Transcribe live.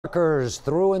Truckers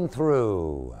through and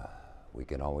through. We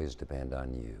can always depend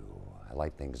on you. I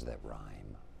like things that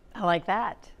rhyme. I like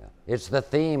that. It's the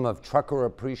theme of Trucker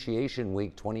Appreciation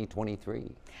Week 2023.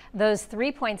 Those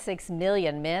 3.6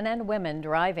 million men and women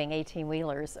driving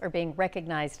 18-wheelers are being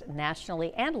recognized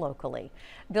nationally and locally.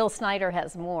 Bill Snyder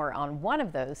has more on one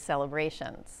of those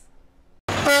celebrations.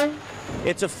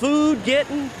 It's a food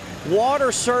getting,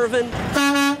 water serving,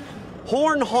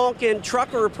 horn honking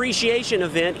trucker appreciation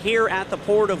event here at the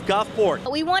Port of Gulfport.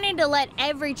 We wanted to let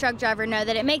every truck driver know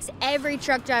that it makes every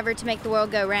truck driver to make the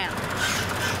world go round.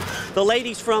 The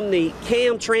ladies from the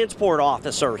CAM Transport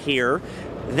Office are here.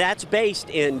 That's based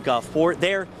in Gulfport.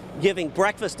 They're giving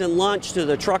breakfast and lunch to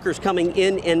the truckers coming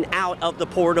in and out of the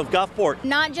Port of Gulfport.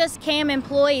 Not just CAM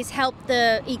employees help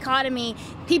the economy,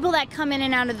 people that come in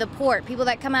and out of the port, people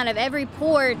that come out of every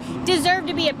port deserve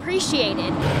to be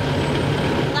appreciated.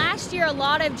 Last year, a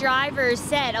lot of drivers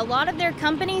said a lot of their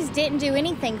companies didn't do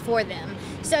anything for them.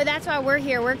 So that's why we're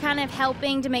here. We're kind of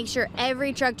helping to make sure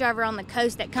every truck driver on the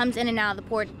coast that comes in and out of the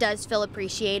port does feel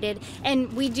appreciated.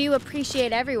 And we do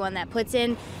appreciate everyone that puts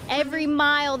in every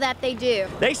mile that they do.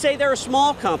 They say they're a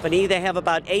small company. They have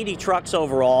about 80 trucks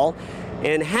overall,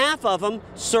 and half of them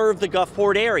serve the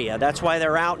Gulfport area. That's why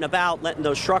they're out and about letting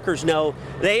those truckers know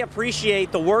they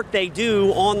appreciate the work they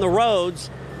do on the roads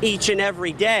each and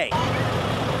every day.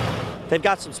 They've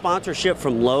got some sponsorship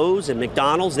from Lowe's and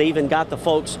McDonald's. They even got the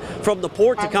folks from the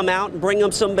port to come out and bring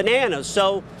them some bananas.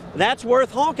 So that's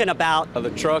worth honking about. The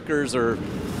truckers are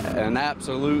an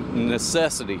absolute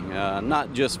necessity,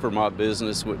 not just for my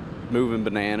business with moving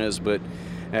bananas, but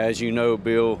as you know,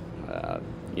 Bill,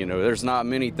 there's not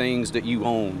many things that you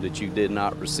own that you did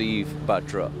not receive by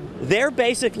truck. They're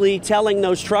basically telling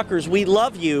those truckers, we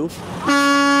love you.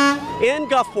 In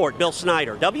Gulfport, Bill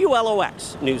Snyder,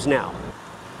 WLOX News Now.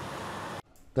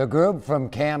 The group from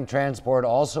CAM Transport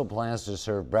also plans to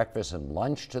serve breakfast and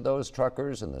lunch to those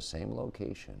truckers in the same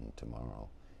location tomorrow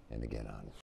and again on